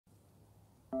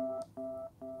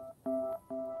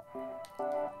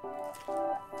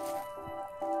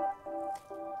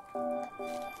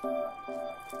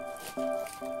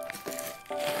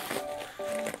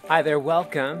Hi there,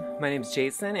 welcome. My name is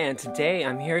Jason, and today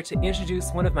I'm here to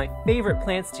introduce one of my favorite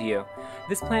plants to you.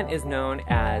 This plant is known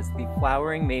as the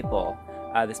flowering maple.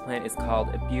 This plant is called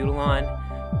Abutilon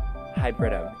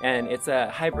hybridum, and it's a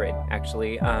hybrid,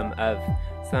 actually, of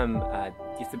some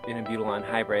it's an Abutilon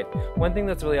hybrid. One thing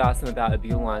that's really awesome about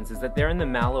Abutilons is that they're in the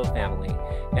mallow family,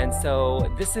 and so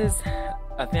this is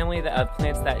a family of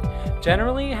plants that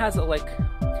generally has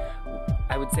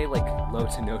I would say low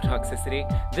to no toxicity.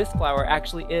 This flower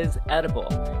actually is edible,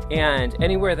 and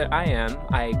anywhere that I am,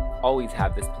 I always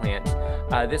have this plant.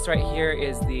 This right here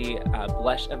is the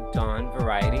Blush of Dawn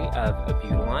variety of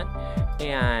Abutilon,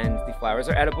 and the flowers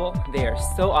are edible. They are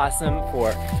so awesome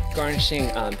for garnishing,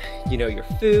 your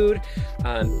food,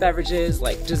 beverages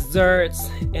like desserts,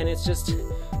 and it's just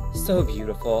so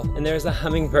beautiful. And there's a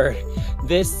hummingbird.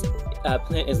 This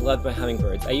plant is loved by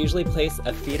hummingbirds. I usually place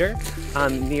a feeder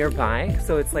nearby,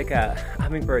 so it's like a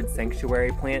hummingbird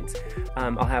sanctuary plant.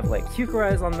 I'll have like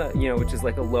heucheras on the, which is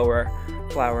like a lower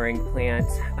flowering plant,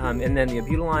 and then the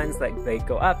Abutilons, they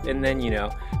go up, and then,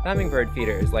 the hummingbird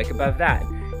feeders like above that.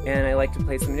 And I like to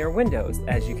place them near windows.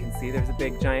 As you can see, there's a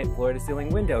big giant floor-to-ceiling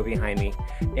window behind me,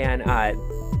 and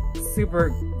super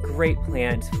great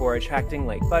plant for attracting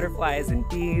like butterflies and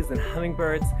bees and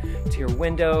hummingbirds to your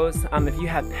windows. If you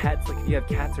have pets, like if you have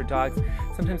cats or dogs,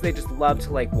 sometimes they just love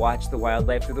to watch the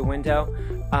wildlife through the window.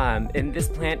 And this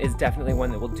plant is definitely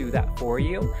one that will do that for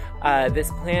you.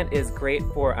 This plant is great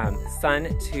for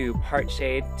sun to part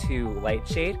shade to light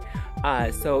shade.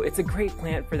 So it's a great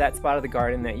plant for that spot of the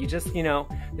garden that you just,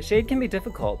 the shade can be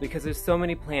difficult because there's so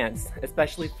many plants,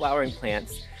 especially flowering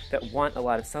plants, that want a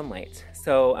lot of sunlight.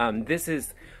 So this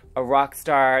is a rock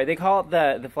star. They call it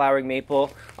the flowering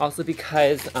maple also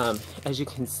because, as you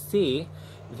can see,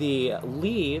 the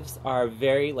leaves are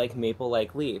very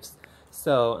maple-like leaves.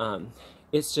 So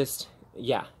it's just,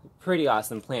 yeah, pretty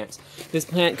awesome plant. This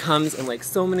plant comes in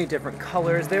so many different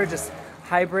colors. They're just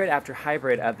hybrid after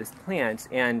hybrid of this plant,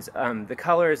 and the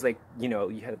colors,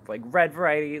 you have red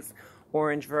varieties,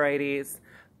 orange varieties.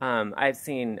 I've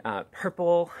seen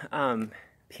purple,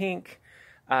 pink,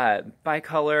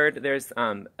 bicolored. There's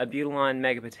Abutilon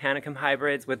megabotanicum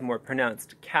hybrids with more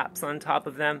pronounced caps on top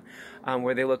of them,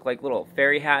 where they look like little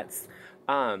fairy hats.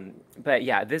 But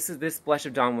yeah, this Blush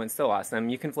of Dawn one's so awesome.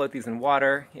 You can float these in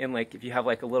water, and if you have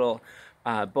a little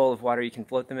bowl of water, you can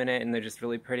float them in it, and they're just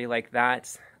really pretty like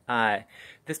that.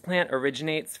 This plant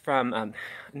originates from a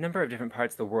number of different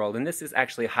parts of the world, and this is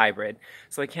actually a hybrid,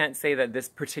 so I can't say that this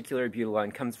particular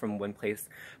Abutilon comes from one place.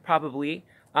 Probably.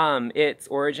 Its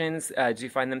origins do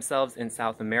find themselves in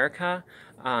South America.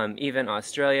 Even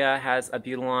Australia has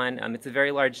Abutilon. It's a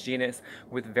very large genus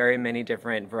with very many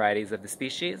different varieties of the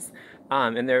species,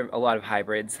 and there are a lot of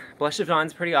hybrids. Blush of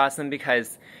Dawn's pretty awesome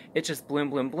because it just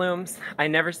blooms. I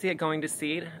never see it going to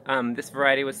seed. This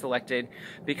variety was selected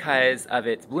because of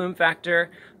its bloom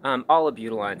factor. All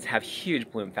Abutilons have huge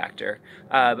bloom factor,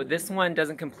 but this one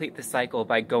doesn't complete the cycle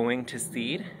by going to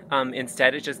seed.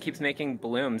 Instead, it just keeps making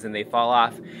blooms and they fall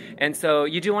off. And so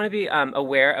you do want to be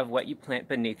aware of what you plant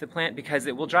beneath the plant because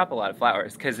it will drop a lot of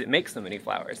flowers because it makes so many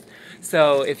flowers.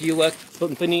 So if you look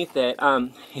beneath it,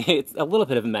 it's a little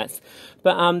bit of a mess.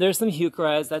 But there's some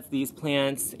heucheras, that's these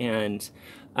plants, and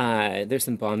there's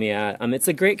some Balmia. It's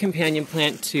a great companion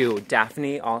plant to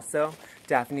Daphne also.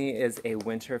 Daphne is a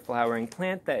winter flowering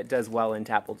plant that does well in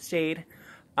dappled shade.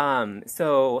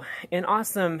 So an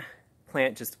awesome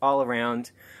plant just all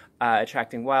around,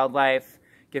 attracting wildlife,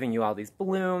 giving you all these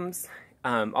blooms,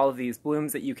 all of these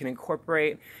blooms that you can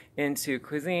incorporate into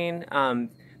cuisine.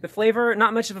 The flavor,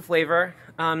 not much of a flavor,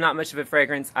 not much of a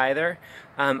fragrance either.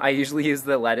 I usually use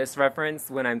the lettuce reference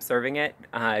when I'm serving it,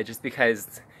 just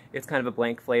because it's kind of a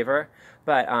blank flavor,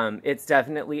 but it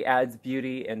definitely adds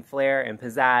beauty and flair and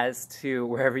pizzazz to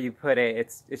wherever you put it.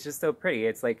 It's just so pretty.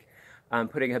 It's like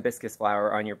putting hibiscus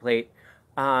flower on your plate.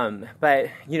 But,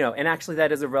 and actually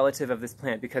that is a relative of this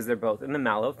plant because they're both in the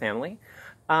mallow family.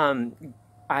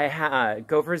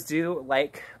 Gophers do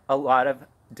like a lot of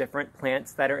different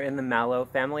plants that are in the mallow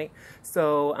family.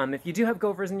 So if you do have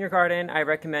gophers in your garden, I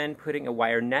recommend putting a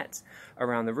wire net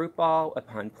around the root ball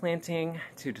upon planting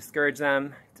to discourage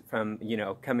them from,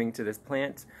 coming to this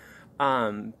plant.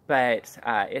 But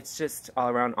it's just all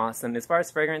around awesome. As far as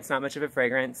fragrance, not much of a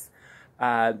fragrance,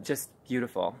 just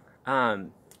beautiful.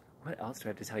 What else do I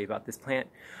have to tell you about this plant?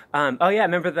 Oh yeah,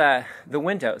 remember the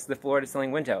windows, the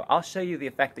floor-to-ceiling window. I'll show you the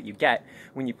effect that you get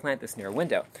when you plant this near a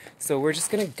window. So we're just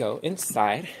gonna go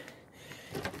inside,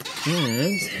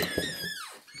 and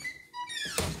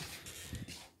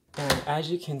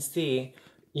as you can see,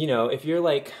 if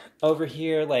you're over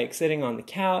here sitting on the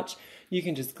couch, you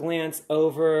can just glance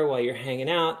over while you're hanging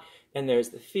out, and there's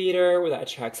the feeder where that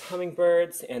attracts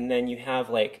hummingbirds, and then you have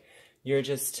like,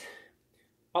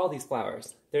 all these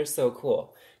flowers. They're so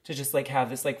cool to just like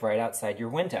have this like right outside your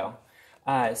window.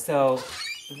 So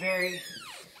very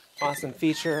awesome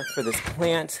feature for this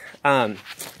plant.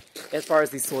 As far as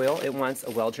the soil, it wants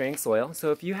a well-draining soil.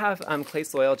 So if you have clay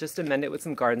soil, just amend it with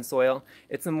some garden soil.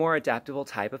 It's a more adaptable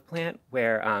type of plant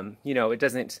where, you know, it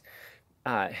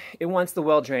wants the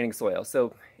well-draining soil.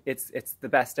 So it's the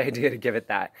best idea to give it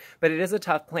that. But it is a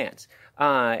tough plant.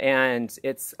 And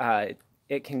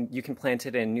you can plant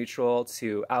it in neutral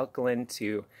to alkaline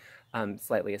to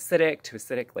slightly acidic to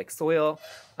acidic like soil.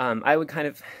 I would kind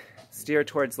of steer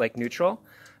towards like neutral.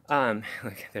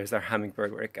 Look, there's our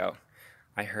hummingbird. Where'd it go?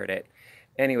 I heard it.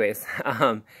 Anyways,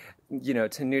 you know,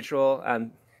 to neutral,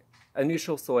 a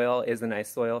neutral soil is a nice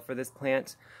soil for this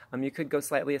plant. You could go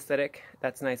slightly acidic.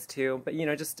 That's nice too. But, you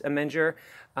know, just amend your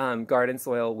garden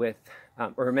soil with,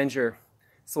 or amend your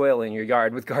soil in your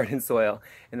yard with garden soil,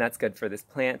 and that's good for this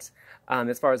plant.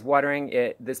 As far as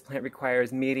watering, this plant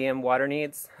requires medium water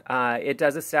needs. It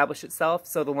does establish itself,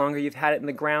 so the longer you've had it in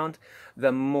the ground,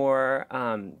 the more,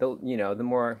 the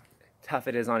more tough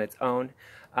it is on its own.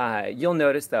 You'll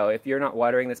notice though, if you're not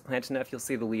watering this plant enough, you'll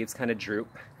see the leaves kind of droop.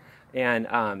 And,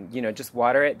 you know, just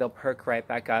water it, they'll perk right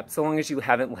back up, so long as you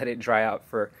haven't let it dry out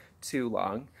for too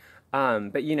long.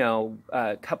 But, you know,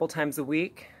 a couple times a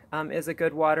week is a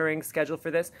good watering schedule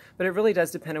for this, but it really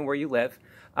does depend on where you live.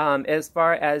 As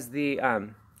far as the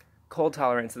cold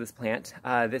tolerance of this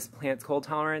plant's cold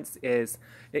tolerance is,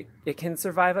 it can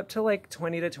survive up to like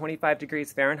 20 to 25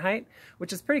 degrees Fahrenheit,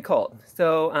 which is pretty cold.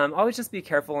 So always just be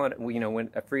careful on, you know,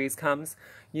 when a freeze comes,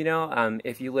 you know,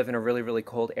 if you live in a really, really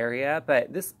cold area.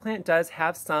 But this plant does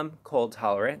have some cold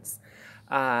tolerance.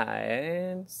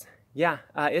 And yeah,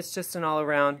 it's just an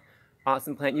all-around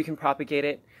awesome plant. You can propagate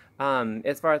it.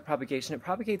 As far as propagation, it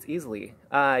propagates easily.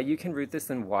 You can root this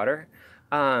in water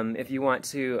if you want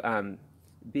to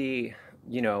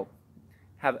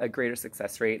have a greater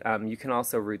success rate. You can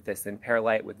also root this in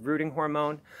perlite with rooting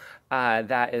hormone.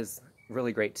 That is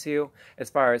really great too. As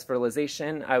far as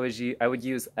fertilization, I would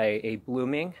use a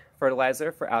blooming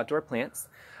fertilizer for outdoor plants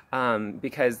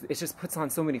because it just puts on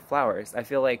so many flowers. I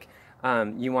feel like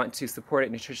you want to support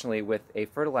it nutritionally with a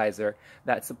fertilizer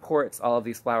that supports all of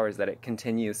these flowers that it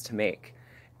continues to make.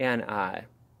 And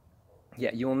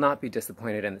yeah, you will not be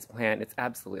disappointed in this plant. It's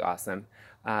absolutely awesome.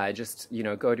 Just, you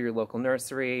know, go to your local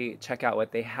nursery, check out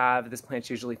what they have. This plant's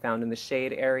usually found in the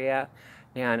shade area,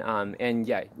 and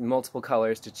yeah, multiple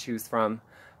colors to choose from.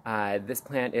 This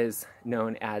plant is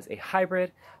known as a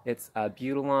hybrid. It's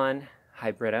Abutilon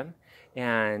hybridum.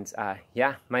 And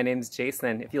yeah, my name's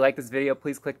Jason. If you like this video,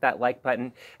 please click that like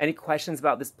button. Any questions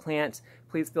about this plant,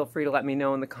 please feel free to let me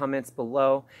know in the comments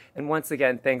below. And once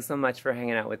again, thanks so much for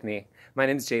hanging out with me. My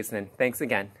name's Jason. Thanks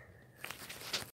again.